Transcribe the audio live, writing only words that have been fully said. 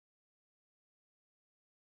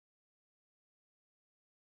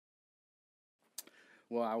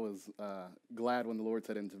Well, I was glad when the Lord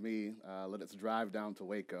said unto me, let us drive down to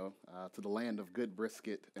Waco, to the land of good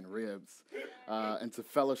brisket and ribs, and to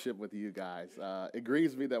fellowship with you guys. It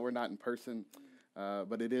grieves me that we're not in person,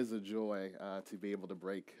 but it is a joy to be able to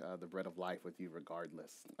break the bread of life with you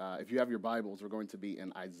regardless. If you have your Bibles, we're going to be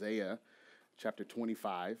in Isaiah chapter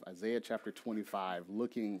 25. Isaiah chapter 25,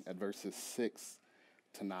 looking at verses 6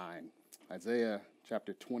 to 9. Isaiah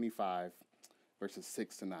chapter 25, verses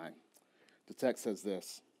 6 to 9. The text says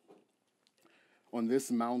this: On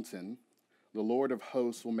this mountain, the Lord of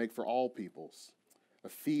hosts will make for all peoples a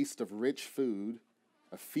feast of rich food,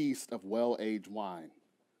 a feast of well-aged wine,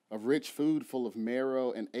 of rich food full of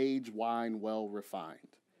marrow and aged wine well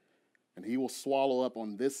refined. And he will swallow up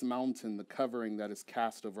on this mountain the covering that is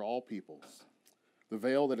cast over all peoples, the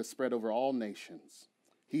veil that is spread over all nations.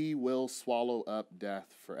 He will swallow up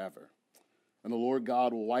death forever. And the Lord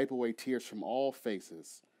God will wipe away tears from all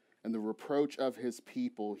faces, and the reproach of his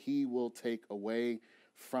people he will take away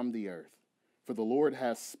from the earth. For the Lord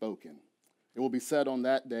has spoken. It will be said on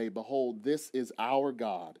that day, Behold, this is our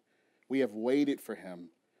God. We have waited for him,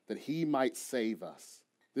 that he might save us.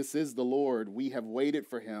 This is the Lord. We have waited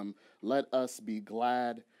for him. Let us be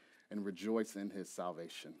glad and rejoice in his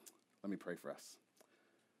salvation. Let me pray for us.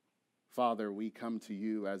 Father, we come to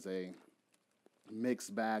you as a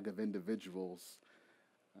mixed bag of individuals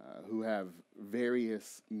who have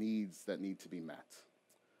various needs that need to be met.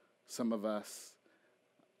 Some of us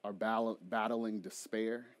are battling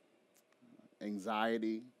despair,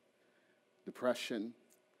 anxiety, depression.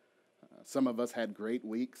 Some of us had great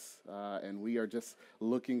weeks, and we are just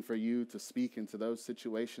looking for you to speak into those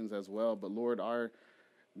situations as well. But Lord, our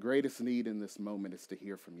greatest need in this moment is to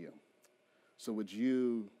hear from you. So would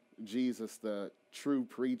you, Jesus, the true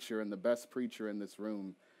preacher and the best preacher in this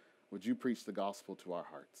room, would you preach the gospel to our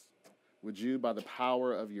hearts? Would you, by the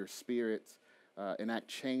power of your Spirit, enact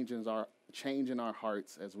change in our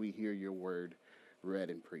hearts as we hear your word read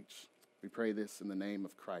and preached? We pray this in the name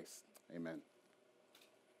of Christ. Amen.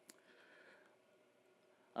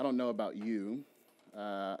 I don't know about you,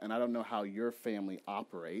 and I don't know how your family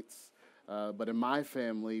operates, but in my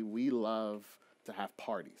family, we love to have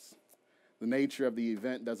parties. The nature of the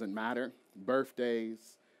event doesn't matter.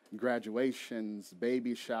 Birthdays, graduations,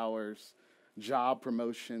 baby showers, job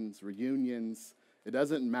promotions, reunions, it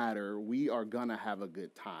doesn't matter. We are going to have a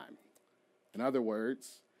good time. In other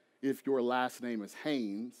words, if your last name is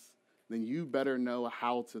Haynes, then you better know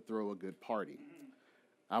how to throw a good party.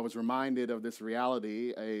 I was reminded of this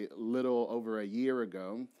reality a little over a year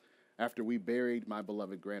ago after we buried my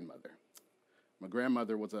beloved grandmother. My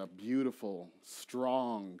grandmother was a beautiful,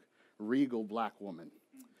 strong, regal black woman.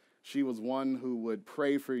 She was one who would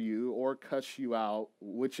pray for you or cuss you out,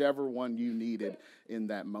 whichever one you needed in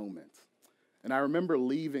that moment. And I remember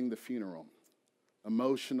leaving the funeral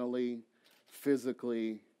emotionally,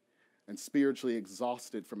 physically, and spiritually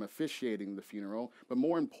exhausted from officiating the funeral, but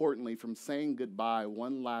more importantly, from saying goodbye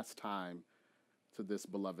one last time to this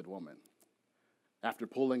beloved woman. After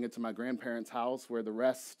pulling into my grandparents' house where the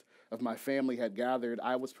rest of my family had gathered,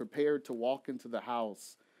 I was prepared to walk into the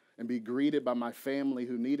house and be greeted by my family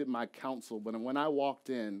who needed my counsel. But when I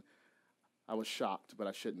walked in, I was shocked, but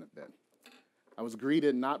I shouldn't have been. I was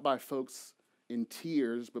greeted not by folks in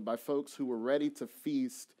tears, but by folks who were ready to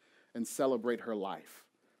feast and celebrate her life.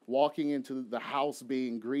 Walking into the house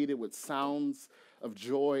being greeted with sounds of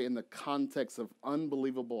joy in the context of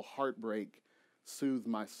unbelievable heartbreak soothed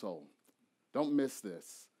my soul. Don't miss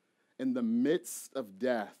this. In the midst of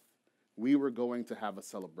death, we were going to have a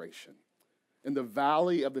celebration. In the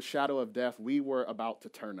valley of the shadow of death, we were about to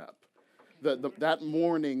turn up. That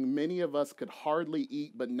morning, many of us could hardly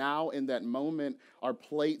eat, but now in that moment, our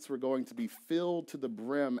plates were going to be filled to the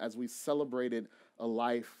brim as we celebrated a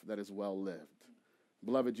life that is well lived.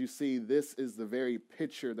 Beloved, you see, this is the very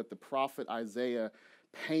picture that the prophet Isaiah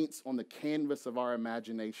paints on the canvas of our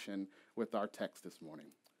imagination with our text this morning.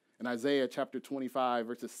 In Isaiah chapter 25,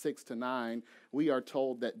 verses 6 to 9, we are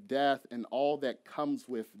told that death and all that comes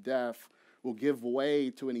with death will give way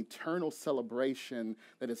to an eternal celebration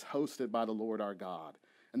that is hosted by the Lord our God.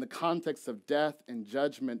 In the context of death and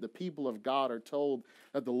judgment, the people of God are told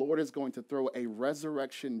that the Lord is going to throw a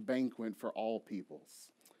resurrection banquet for all peoples.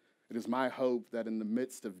 It is my hope that in the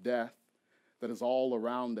midst of death that is all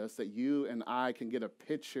around us, that you and I can get a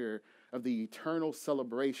picture of the eternal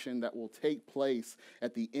celebration that will take place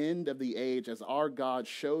at the end of the age as our God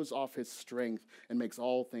shows off his strength and makes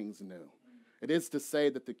all things new. It is to say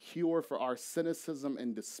that the cure for our cynicism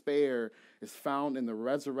and despair is found in the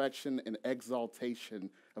resurrection and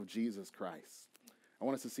exaltation of Jesus Christ. I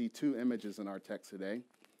want us to see two images in our text today.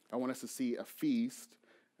 I want us to see a feast,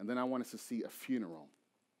 and then I want us to see a funeral.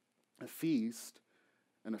 a feast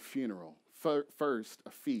and a funeral. First,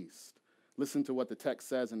 a feast. Listen to what the text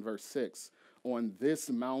says in verse 6. On this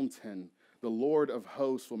mountain, the Lord of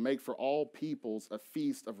hosts will make for all peoples a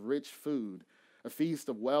feast of rich food, a feast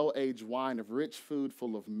of well-aged wine, of rich food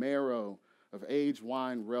full of marrow, of aged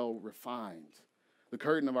wine well refined. The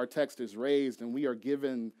curtain of our text is raised, and we are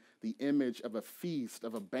given the image of a feast,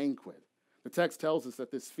 of a banquet. The text tells us that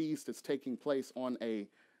this feast is taking place on a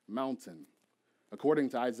mountain. According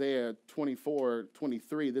to Isaiah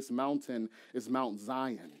 24:23, this mountain is Mount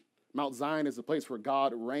Zion. Mount Zion is a place where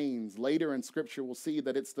God reigns. Later in Scripture, we'll see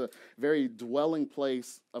that it's the very dwelling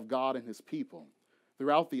place of God and his people.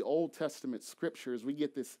 Throughout the Old Testament Scriptures, we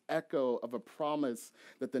get this echo of a promise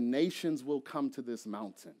that the nations will come to this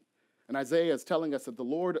mountain. And Isaiah is telling us that the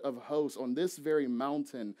Lord of hosts on this very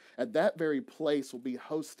mountain, at that very place, will be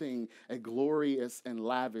hosting a glorious and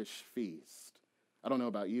lavish feast. I don't know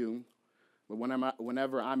about you, but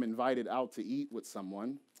whenever I'm invited out to eat with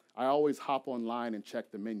someone, I always hop online and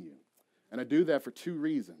check the menu. And I do that for two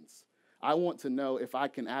reasons. I want to know if I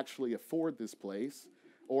can actually afford this place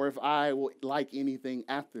or if I will like anything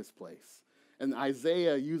at this place. And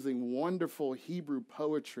Isaiah, using wonderful Hebrew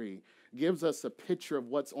poetry, gives us a picture of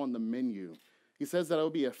what's on the menu. He says that it will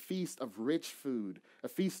be a feast of rich food, a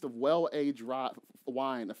feast of well-aged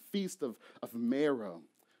wine, a feast of marrow.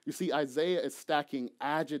 You see, Isaiah is stacking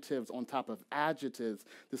adjectives on top of adjectives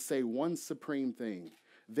to say one supreme thing.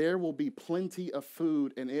 There will be plenty of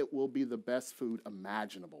food, and it will be the best food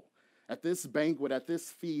imaginable. At this banquet, at this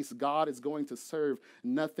feast, God is going to serve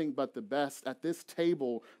nothing but the best. At this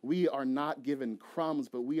table, we are not given crumbs,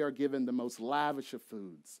 but we are given the most lavish of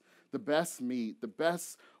foods, the best meat, the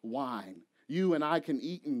best wine. You and I can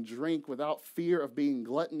eat and drink without fear of being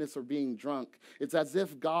gluttonous or being drunk. It's as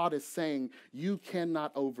if God is saying, you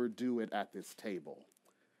cannot overdo it at this table.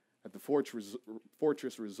 At the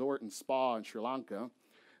Fortress Resort and Spa in Sri Lanka,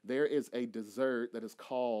 there is a dessert that is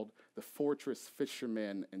called the Fortress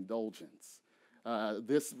Fisherman Indulgence.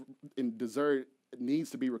 This dessert needs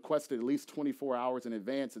to be requested at least 24 hours in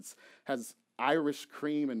advance. It has Irish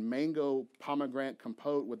cream and mango pomegranate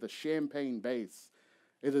compote with a champagne base.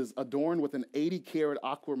 It is adorned with an 80-carat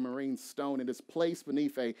aquamarine stone. It is placed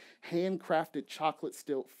beneath a handcrafted chocolate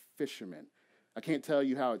stilt fisherman. I can't tell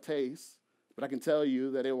you how it tastes, but I can tell you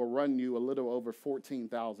that it will run you a little over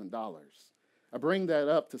 $14,000. I bring that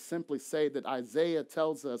up to simply say that Isaiah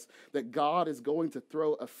tells us that God is going to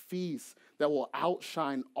throw a feast that will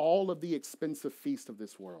outshine all of the expensive feasts of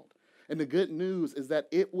this world. And the good news is that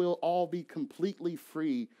it will all be completely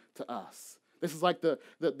free to us. This is like the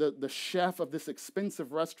chef of this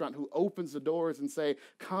expensive restaurant who opens the doors and say,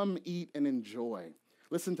 come eat and enjoy.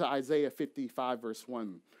 Listen to Isaiah 55, verse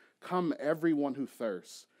 1. Come, everyone who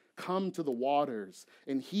thirsts. Come to the waters,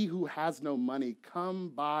 and he who has no money,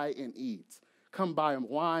 come buy and eat. Come buy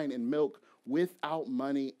wine and milk without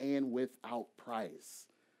money and without price.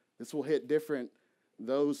 This will hit different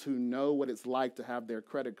those who know what it's like to have their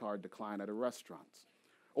credit card decline at a restaurant,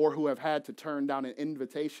 or who have had to turn down an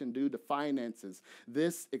invitation due to finances.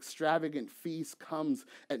 This extravagant feast comes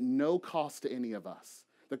at no cost to any of us.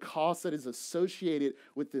 The cost that is associated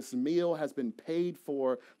with this meal has been paid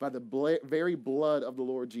for by the very blood of the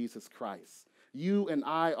Lord Jesus Christ. You and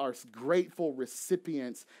I are grateful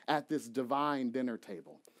recipients at this divine dinner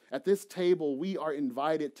table. At this table, we are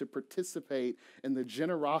invited to participate in the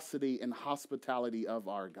generosity and hospitality of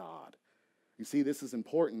our God. You see, this is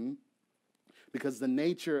important because the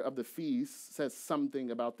nature of the feast says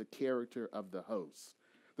something about the character of the host.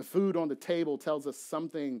 The food on the table tells us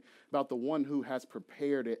something about the one who has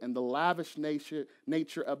prepared it, and the lavish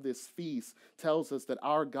nature of this feast tells us that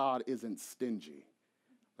our God isn't stingy.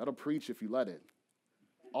 That'll preach if you let it.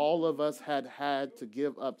 All of us had to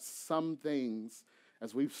give up some things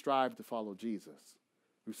as we've strived to follow Jesus.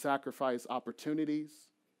 We've sacrificed opportunities,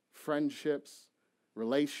 friendships,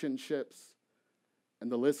 relationships,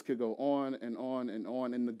 and the list could go on and on and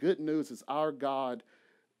on. And the good news is our God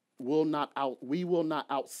we will not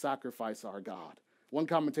out-sacrifice our God. One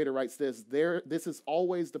commentator writes this is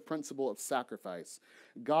always the principle of sacrifice.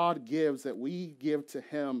 God gives that we give to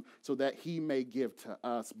him so that he may give to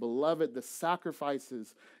us. Beloved, the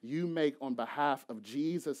sacrifices you make on behalf of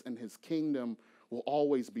Jesus and his kingdom will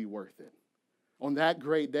always be worth it. On that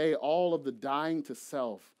great day, all of the dying to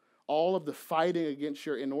self, all of the fighting against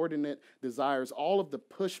your inordinate desires, all of the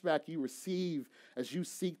pushback you receive as you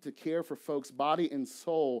seek to care for folks' body and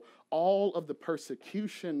soul, all of the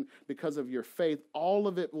persecution because of your faith, all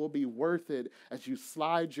of it will be worth it as you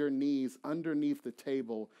slide your knees underneath the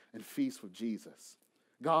table and feast with Jesus.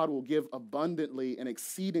 God will give abundantly and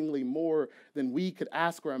exceedingly more than we could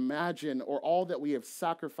ask or imagine, or all that we have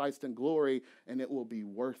sacrificed in glory, and it will be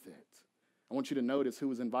worth it. I want you to notice who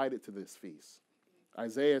was invited to this feast.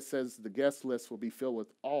 Isaiah says the guest list will be filled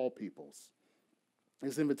with all peoples.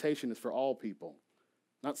 This invitation is for all people,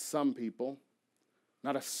 not some people,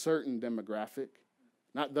 not a certain demographic,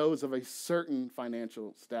 not those of a certain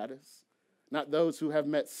financial status, not those who have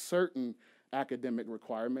met certain academic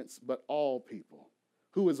requirements, but all people.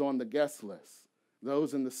 Who is on the guest list?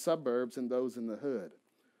 Those in the suburbs and those in the hood.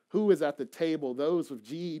 Who is at the table? Those with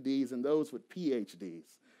GEDs and those with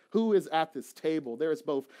PhDs. Who is at this table? There is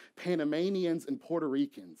both Panamanians and Puerto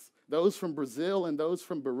Ricans, those from Brazil and those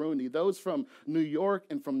from Burundi, those from New York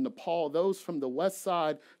and from Nepal, those from the west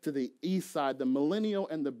side to the east side, the millennial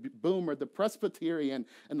and the boomer, the Presbyterian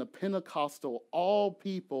and the Pentecostal. All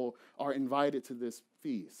people are invited to this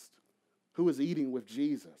feast. Who is eating with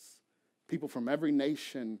Jesus? People from every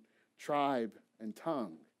nation, tribe, and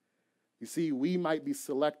tongue. You see, we might be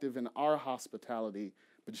selective in our hospitality,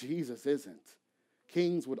 but Jesus isn't.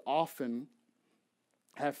 Kings would often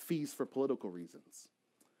have feasts for political reasons.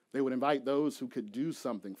 They would invite those who could do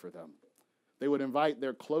something for them. They would invite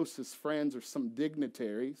their closest friends or some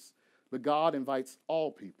dignitaries, but God invites all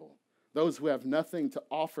people. Those who have nothing to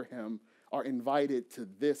offer him are invited to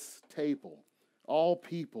this table. All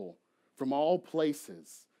people from all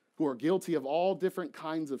places who are guilty of all different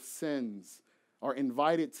kinds of sins are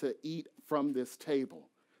invited to eat from this table.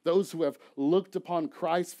 Those who have looked upon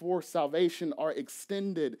Christ for salvation are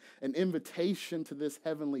extended an invitation to this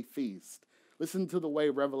heavenly feast. Listen to the way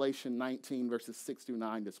Revelation 19, verses 6 through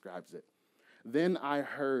 9 describes it. Then I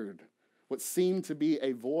heard what seemed to be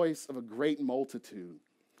a voice of a great multitude,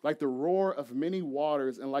 like the roar of many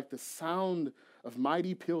waters and like the sound of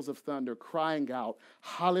mighty peals of thunder, crying out,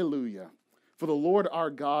 Hallelujah! For the Lord our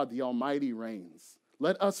God, the Almighty, reigns.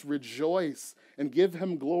 Let us rejoice and give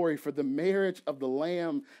him glory, for the marriage of the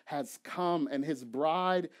Lamb has come, and his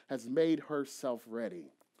bride has made herself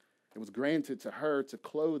ready. It was granted to her to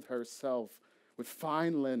clothe herself with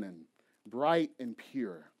fine linen, bright and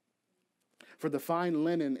pure. For the fine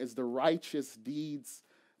linen is the righteous deeds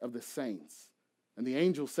of the saints. And the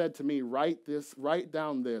angel said to me, write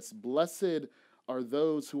down this, blessed are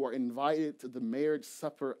those who are invited to the marriage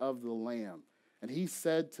supper of the Lamb. And he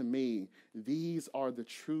said to me, these are the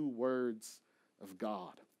true words of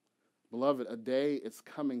God. Beloved, a day is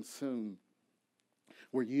coming soon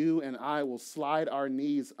where you and I will slide our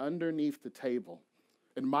knees underneath the table,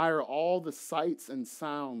 admire all the sights and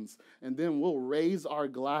sounds, and then we'll raise our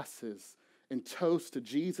glasses and toast to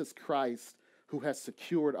Jesus Christ, who has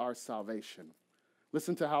secured our salvation.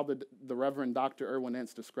 Listen to how the Reverend Dr. Erwin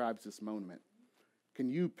Entz describes this moment. Can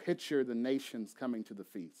you picture the nations coming to the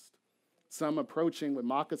feast? Some approaching with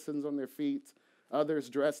moccasins on their feet, others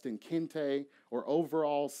dressed in kente or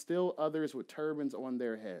overalls, still others with turbans on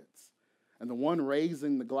their heads. And the one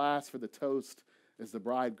raising the glass for the toast is the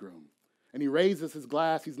bridegroom. And he raises his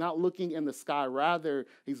glass. He's not looking in the sky. Rather,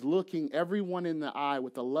 he's looking everyone in the eye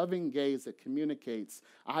with a loving gaze that communicates,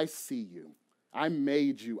 I see you. I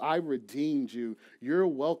made you. I redeemed you. You're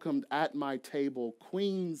welcomed at my table,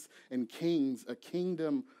 queens and kings, a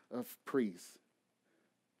kingdom of priests.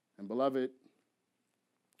 And beloved,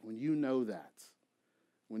 when you know that,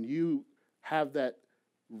 when you have that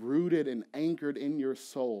rooted and anchored in your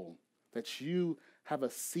soul, that you have a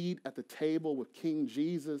seat at the table with King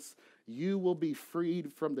Jesus, you will be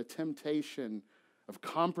freed from the temptation of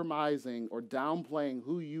compromising or downplaying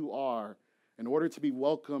who you are in order to be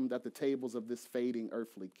welcomed at the tables of this fading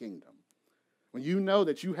earthly kingdom. When you know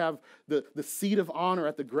that you have the seat of honor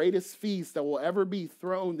at the greatest feast that will ever be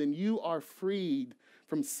thrown, then you are freed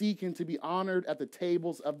from seeking to be honored at the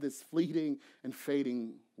tables of this fleeting and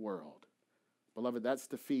fading world. Beloved, that's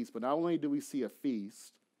the feast. But not only do we see a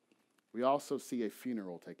feast, we also see a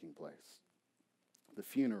funeral taking place. The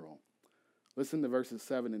funeral. Listen to verses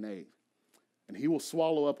 7 and 8. And he will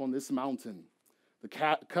swallow up on this mountain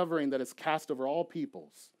the covering that is cast over all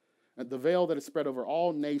peoples, and the veil that is spread over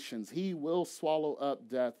all nations. He will swallow up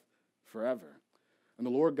death forever. And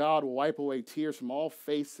the Lord God will wipe away tears from all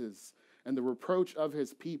faces, and the reproach of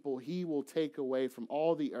his people he will take away from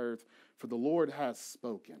all the earth, for the Lord has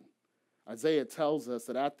spoken. Isaiah tells us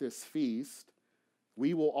that at this feast,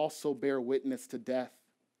 we will also bear witness to death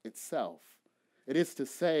itself. It is to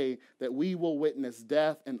say that we will witness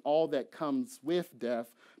death and all that comes with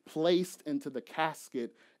death, placed into the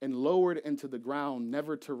casket and lowered into the ground,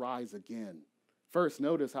 never to rise again. First,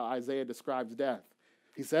 notice how Isaiah describes death.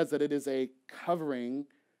 He says that it is a covering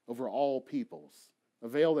over all peoples, a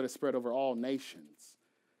veil that is spread over all nations.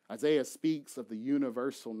 Isaiah speaks of the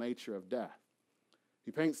universal nature of death.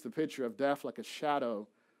 He paints the picture of death like a shadow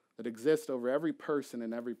that exists over every person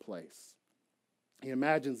in every place. He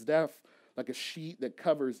imagines death like a sheet that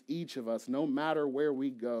covers each of us. No matter where we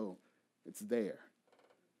go, it's there.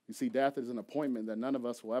 You see, death is an appointment that none of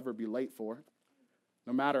us will ever be late for.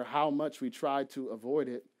 No matter how much we try to avoid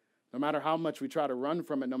it, no matter how much we try to run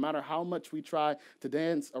from it, no matter how much we try to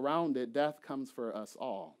dance around it, death comes for us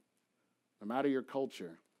all. No matter your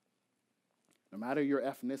culture, no matter your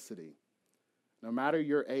ethnicity, no matter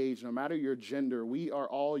your age, no matter your gender, we are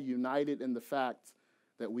all united in the fact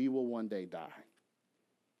that we will one day die.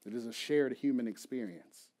 It is a shared human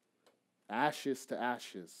experience. Ashes to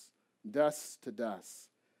ashes, dust to dust.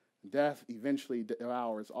 Death eventually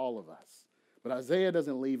devours all of us. But Isaiah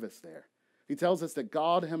doesn't leave us there. He tells us that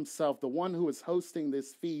God himself, the one who is hosting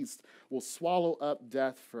this feast, will swallow up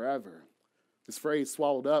death forever. This phrase,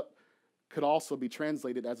 swallowed up, could also be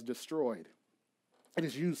translated as destroyed. It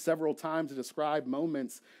is used several times to describe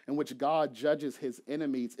moments in which God judges his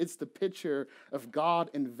enemies. It's the picture of God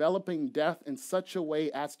enveloping death in such a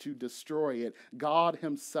way as to destroy it. God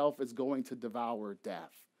himself is going to devour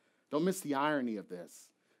death. Don't miss the irony of this.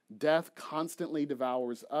 Death constantly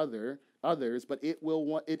devours others, but it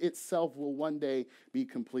itself will one day be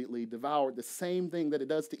completely devoured. The same thing that it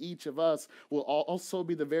does to each of us will also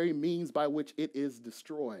be the very means by which it is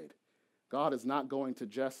destroyed. God is not going to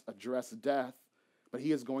just address death, but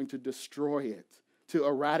he is going to destroy it, to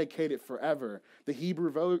eradicate it forever. The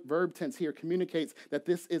Hebrew verb tense here communicates that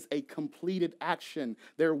this is a completed action.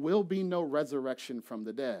 There will be no resurrection from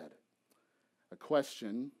the dead. A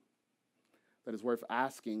question that is worth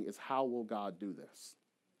asking is, how will God do this?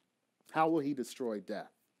 How will he destroy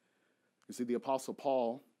death? You see, the Apostle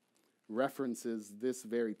Paul references this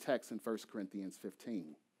very text in 1 Corinthians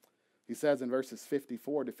 15. He says in verses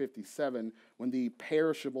 54 to 57, when the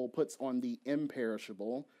perishable puts on the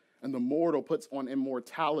imperishable, and the mortal puts on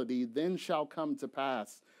immortality, then shall come to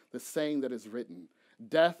pass the saying that is written,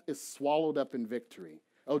 death is swallowed up in victory.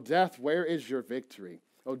 O death, where is your victory?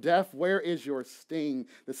 O death, where is your sting?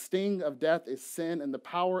 The sting of death is sin, and the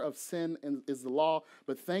power of sin is the law.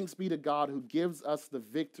 But thanks be to God who gives us the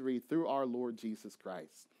victory through our Lord Jesus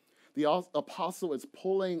Christ. The apostle is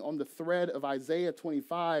pulling on the thread of Isaiah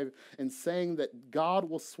 25 and saying that God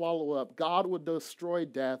will swallow up, God will destroy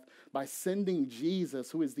death by sending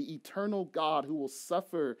Jesus, who is the eternal God, who will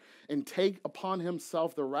suffer and take upon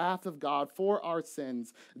himself the wrath of God for our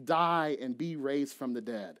sins, die, and be raised from the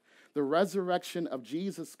dead. The resurrection of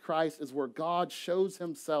Jesus Christ is where God shows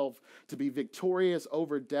himself to be victorious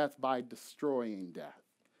over death by destroying death.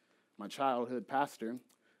 My childhood pastor,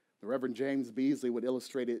 the Reverend James Beasley, would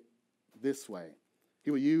illustrate it this way.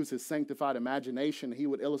 He would use his sanctified imagination. He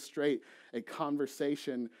would illustrate a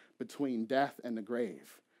conversation between death and the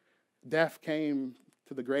grave. Death came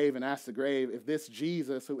to the grave and asked the grave, if this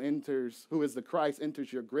Jesus who is the Christ,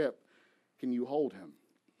 enters your grip, can you hold him?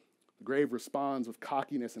 The grave responds with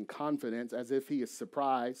cockiness and confidence, as if he is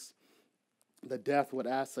surprised that death would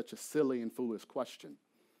ask such a silly and foolish question.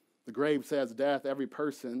 The grave says, death, every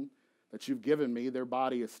person that you've given me, their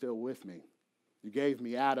body is still with me. You gave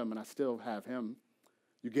me Adam, and I still have him.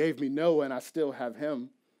 You gave me Noah, and I still have him.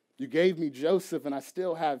 You gave me Joseph, and I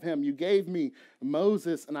still have him. You gave me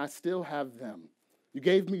Moses, and I still have them. You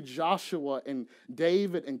gave me Joshua and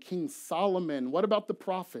David and King Solomon. What about the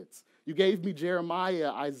prophets? You gave me Jeremiah,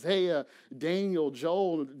 Isaiah, Daniel,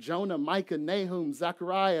 Joel, Jonah, Micah, Nahum,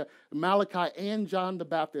 Zechariah, Malachi, and John the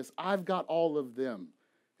Baptist. I've got all of them.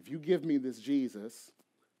 If you give me this Jesus,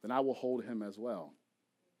 then I will hold him as well.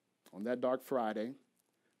 On that dark Friday,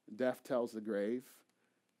 death tells the grave,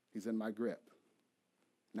 he's in my grip.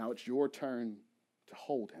 Now it's your turn to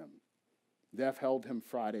hold him. Death held him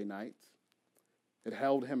Friday night. It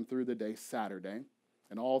held him through the day Saturday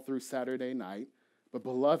and all through Saturday night. But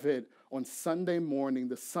beloved, on Sunday morning,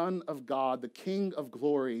 the Son of God, the King of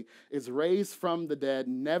glory, is raised from the dead,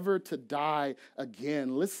 never to die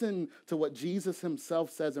again. Listen to what Jesus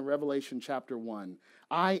himself says in Revelation chapter 1.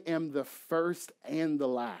 I am the first and the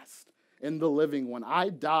last, and the living one. I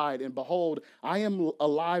died, and behold, I am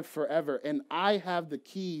alive forever, and I have the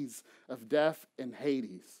keys of death and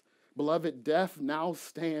Hades. Beloved, death now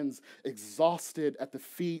stands exhausted at the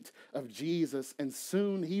feet of Jesus, and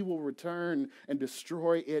soon he will return and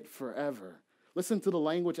destroy it forever. Listen to the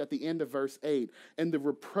language at the end of verse 8. And the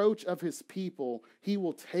reproach of his people he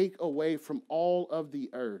will take away from all of the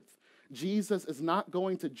earth. Jesus is not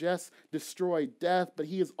going to just destroy death, but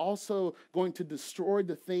he is also going to destroy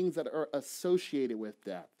the things that are associated with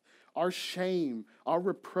death. Our shame, our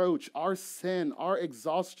reproach, our sin, our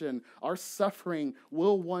exhaustion, our suffering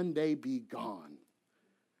will one day be gone.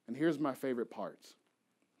 And here's my favorite part.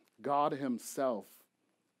 God himself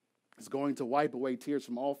is going to wipe away tears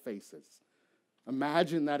from all faces.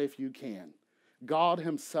 Imagine that if you can. God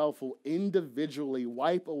himself will individually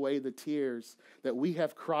wipe away the tears that we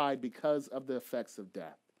have cried because of the effects of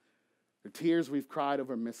death. The tears we've cried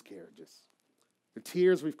over miscarriages. The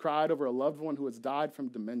tears we've cried over a loved one who has died from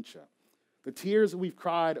dementia. The tears we've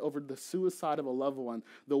cried over the suicide of a loved one.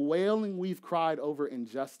 The wailing we've cried over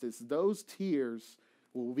injustice. Those tears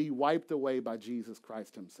will be wiped away by Jesus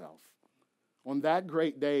Christ himself. On that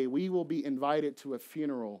great day, we will be invited to a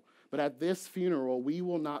funeral, but at this funeral, we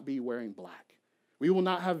will not be wearing black. We will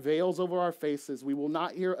not have veils over our faces. We will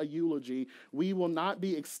not hear a eulogy. We will not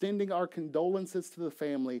be extending our condolences to the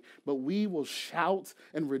family, but we will shout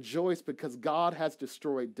and rejoice because God has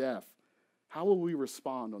destroyed death. How will we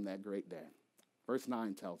respond on that great day? Verse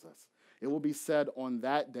 9 tells us, it will be said on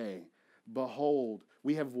that day, behold,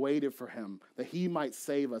 we have waited for him, that he might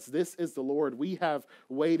save us. This is the Lord. We have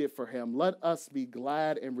waited for him. Let us be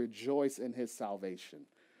glad and rejoice in his salvation.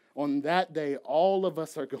 On that day, all of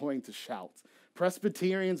us are going to shout.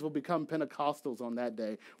 Presbyterians will become Pentecostals on that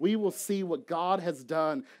day. We will see what God has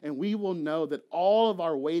done, and we will know that all of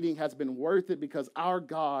our waiting has been worth it because our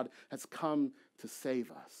God has come to save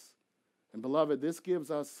us. And beloved, this gives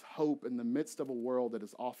us hope in the midst of a world that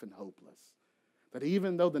is often hopeless. That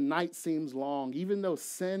even though the night seems long, even though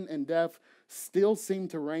sin and death still seem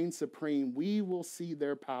to reign supreme, we will see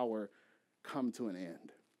their power come to an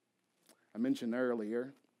end. I mentioned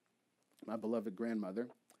earlier my beloved grandmother.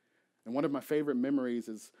 And one of my favorite memories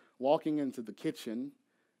is walking into the kitchen,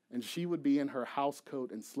 and she would be in her house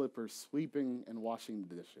coat and slippers sweeping and washing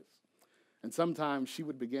the dishes. And sometimes she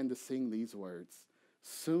would begin to sing these words,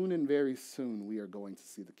 soon and very soon we are going to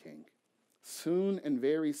see the King. Soon and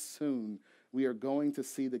very soon we are going to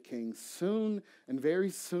see the King. Soon and very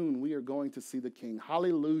soon we are going to see the King.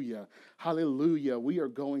 Hallelujah, hallelujah, we are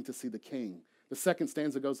going to see the King. The second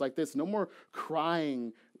stanza goes like this, no more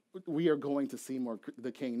crying, we are going to see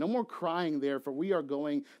the King. No more crying there, for we are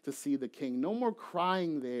going to see the King. No more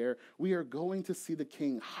crying there, we are going to see the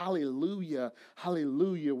King. Hallelujah,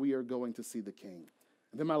 hallelujah, we are going to see the King.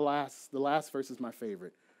 And then the last verse is my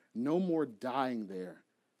favorite. No more dying there,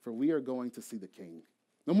 for we are going to see the King.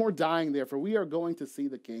 No more dying there, for we are going to see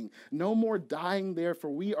the King. No more dying there, for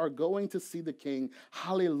we are going to see the King.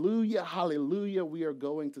 Hallelujah, hallelujah, we are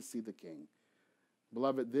going to see the King.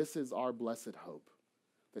 Beloved, this is our blessed hope,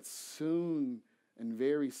 that soon and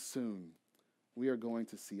very soon we are going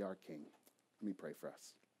to see our King. Let me pray for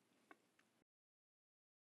us.